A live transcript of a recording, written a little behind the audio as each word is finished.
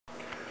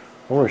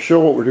I want to show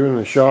what we're doing in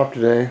the shop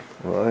today.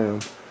 Well, I am.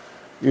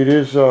 It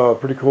is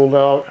pretty cold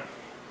out.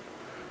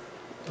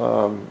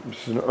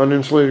 It's an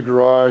uninsulated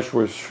garage,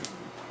 which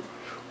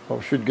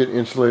should get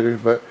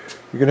insulated, but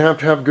you're going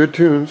to have good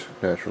tunes,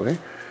 naturally.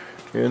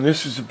 And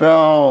this is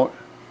about,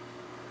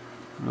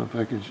 I don't know if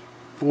I can,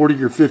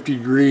 40 or 50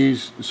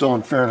 degrees. It's all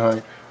in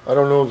Fahrenheit. I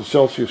don't know the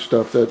Celsius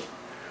stuff. It's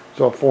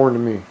all foreign to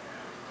me.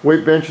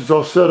 Weight bench is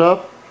all set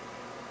up.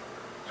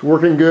 It's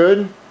working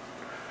good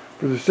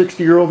for the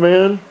 60-year-old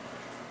man.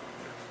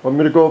 I'm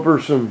going to go over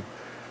some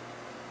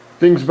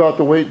things about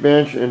the weight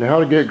bench and how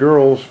to get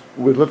girls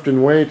with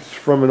lifting weights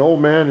from an old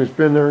man who's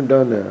been there and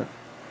done that.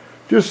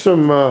 Just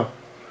some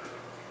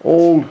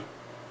old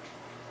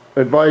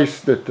advice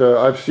that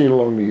I've seen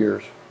along the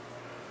years.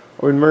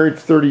 I've been married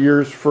 30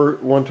 years for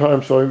one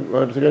time, so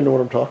I think I know what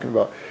I'm talking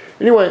about.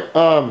 Anyway,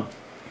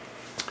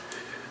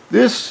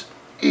 this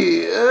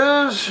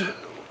is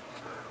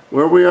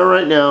where we are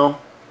right now.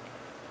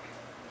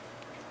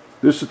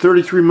 This is a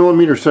 33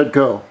 millimeter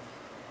Sedco.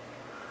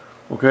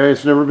 Okay,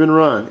 it's never been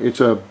run. It's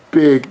a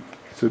big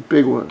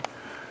one.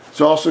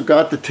 It's also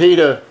got the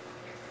Tata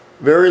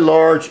very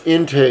large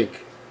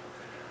intake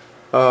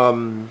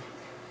on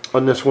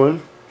this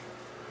one.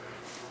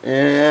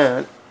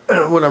 And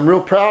what I'm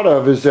real proud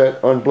of is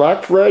that on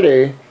Black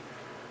Friday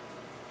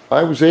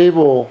I was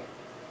able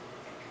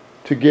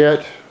to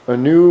get a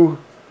new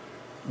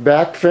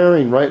back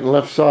fairing right and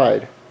left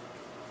side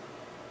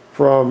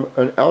from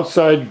an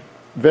outside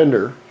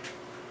vendor,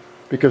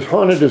 because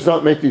Honda does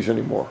not make these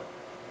anymore.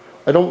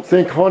 I don't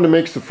think Honda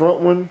makes the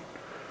front one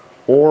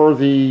or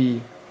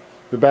the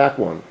back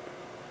one.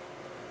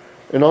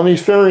 And on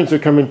these fairings, they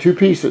come in two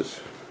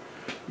pieces.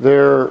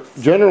 They're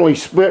generally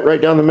split right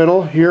down the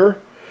middle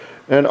here.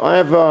 And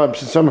I've,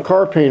 since I'm a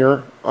car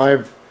painter,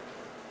 I've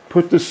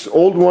put this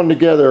old one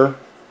together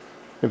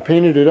and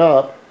painted it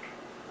up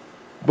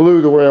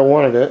blue the way I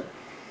wanted it.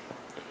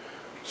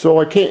 So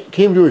I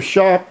came to a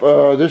shop,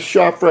 this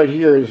shop right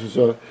here. This is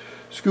a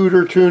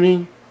scooter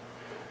tuning.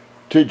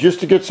 Just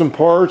to get some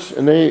parts,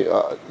 and they're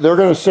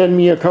going to send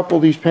me a couple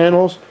of these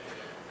panels.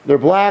 They're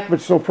black, but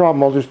it's no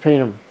problem. I'll just paint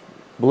them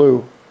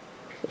blue.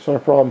 That's not a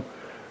problem.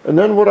 And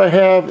then what I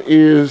have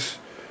is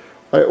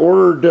I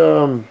ordered,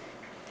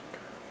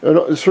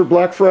 it's for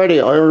Black Friday,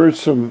 I ordered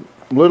some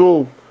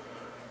little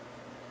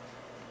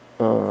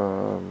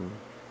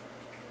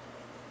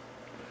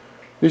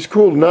these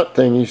cool nut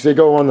thingies. They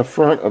go on the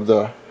front of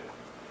the,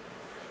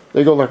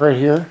 they go like right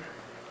here,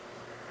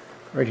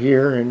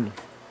 and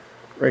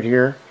right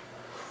here.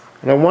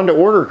 And I wanted to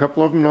order a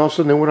couple of them, and all of a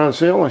sudden they went on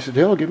sale. And I said,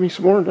 hell, give me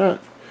some more of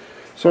that.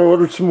 So I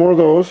ordered some more of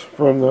those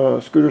from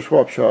the scooter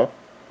swap shop.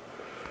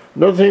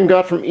 Another thing I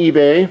got from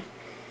eBay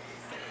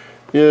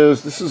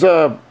is this is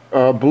a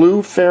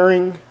blue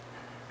fairing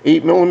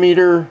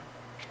 8mm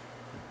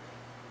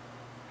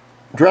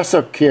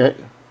dress-up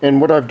kit. And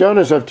what I've done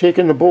is I've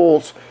taken the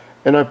bolts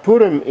and I've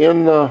put them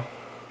in the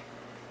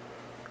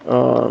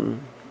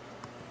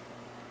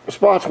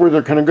spots where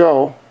they're going to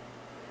go.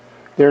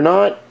 They're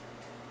not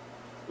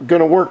going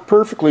to work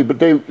perfectly, but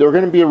they're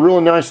going to be a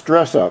really nice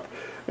dress up,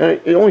 and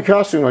it only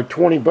costs me like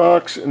 20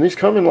 bucks, and these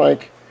come in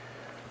like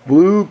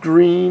blue,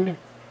 green,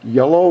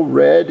 yellow,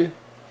 red,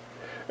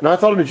 and I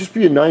thought it would just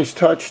be a nice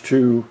touch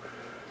to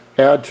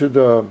add to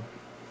the,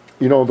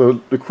 you know,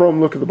 the chrome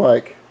look of the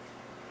bike.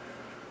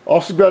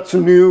 Also got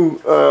some new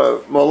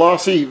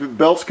Malossi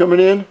belts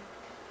coming in,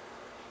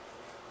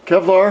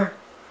 Kevlar.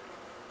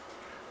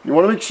 You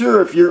want to make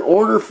sure if you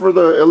order for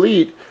the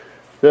Elite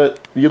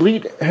that the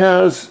Elite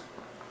has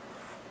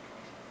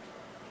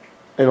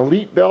an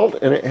Elite belt,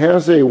 and it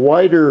has a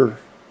wider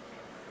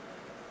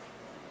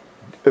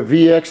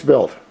VX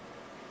belt,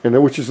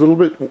 and which is a little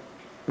bit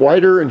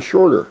wider and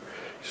shorter.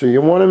 So you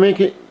want to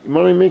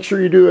make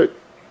sure you do it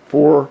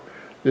for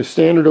the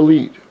standard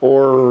Elite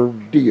or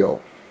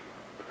DIO.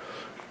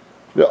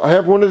 I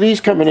have one of these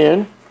coming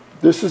in.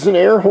 This is an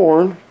air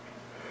horn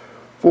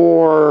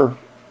for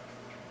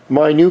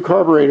my new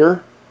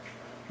carburetor,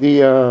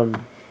 the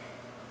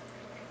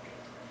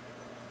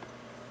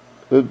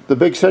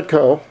big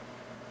Sedco.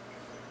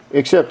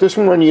 Except this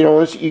one, you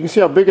know, you can see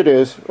how big it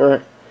is. All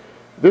right,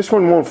 this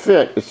one won't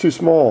fit; it's too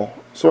small.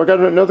 So I got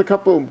another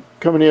couple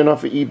coming in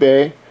off of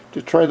eBay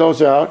to try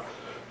those out.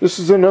 This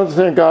is another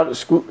thing I got at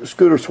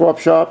Scooter Swap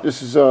Shop.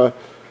 This is I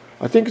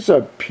think it's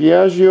a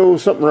Piaggio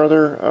something or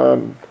other.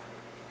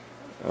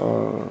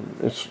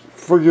 It's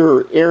for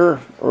your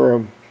air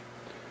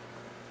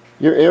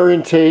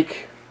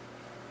intake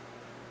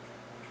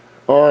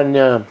on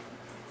the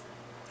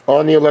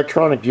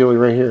electronic dealer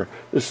right here.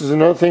 This is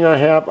another thing I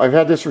have. I've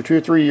had this for 2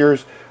 or 3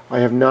 years. I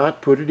have not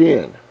put it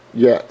in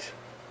yet.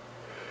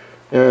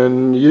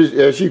 And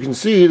as you can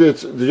see,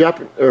 that's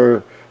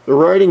the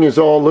writing is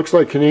all looks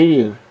like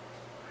Canadian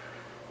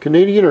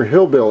or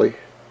hillbilly.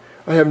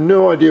 I have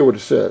no idea what it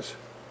says.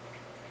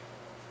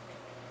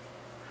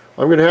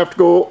 I'm going to have to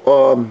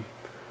go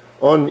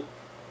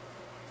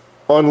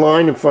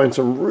online and find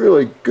some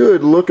really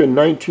good looking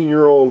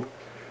 19-year-old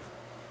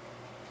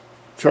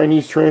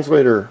Chinese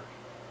translator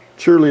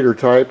cheerleader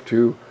type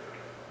to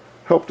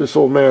help this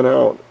old man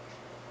out.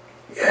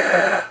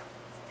 Yeah.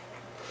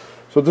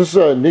 So this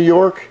is New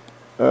York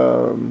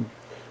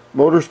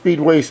Motor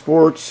Speedway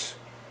Sports.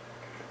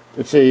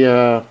 It's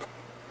a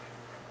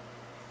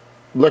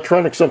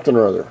electronic something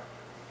or other.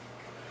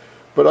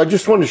 But I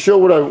just wanted to show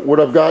what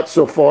I've got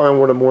so far and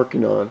what I'm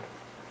working on.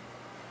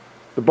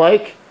 The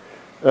bike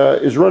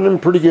is running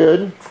pretty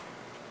good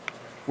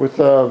with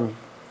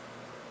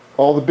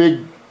all the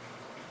big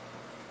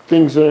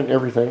things in it and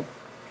everything.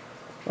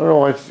 I don't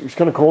know, it's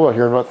kind of cold out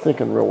here. I'm not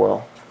thinking real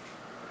well.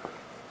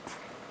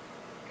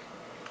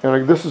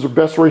 And this is the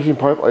best racing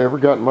pipe I ever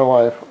got in my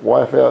life,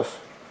 YFS.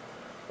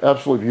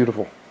 Absolutely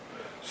beautiful.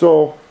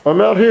 So I'm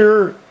out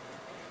here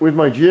with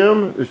my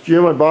gym. This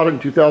gym, I bought it in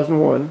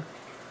 2001.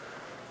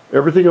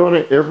 Everything on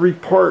it, every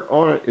part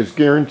on it is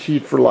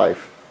guaranteed for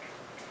life.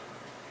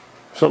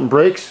 If something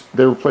breaks,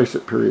 they replace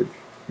it, period.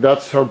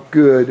 That's how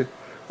good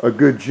a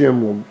good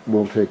gym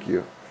will take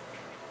you.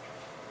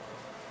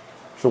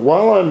 So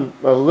while I'm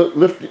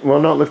lifting, well,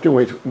 not lifting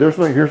weights, here's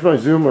my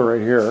Zuma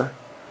right here.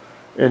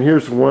 And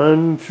here's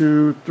 1,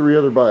 2, 3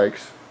 other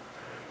bikes.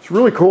 It's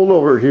really cold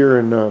over here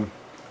in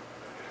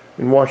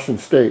Washington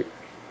State.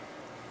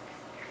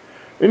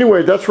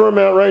 Anyway, that's where I'm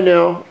at right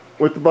now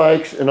with the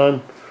bikes, and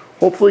I'm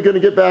hopefully going to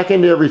get back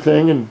into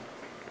everything and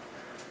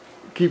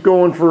keep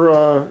going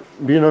for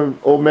being an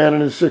old man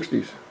in his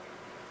 60s.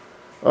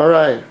 All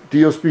right,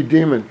 DIO Speed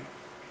Demon.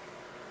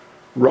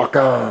 Rock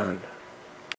on.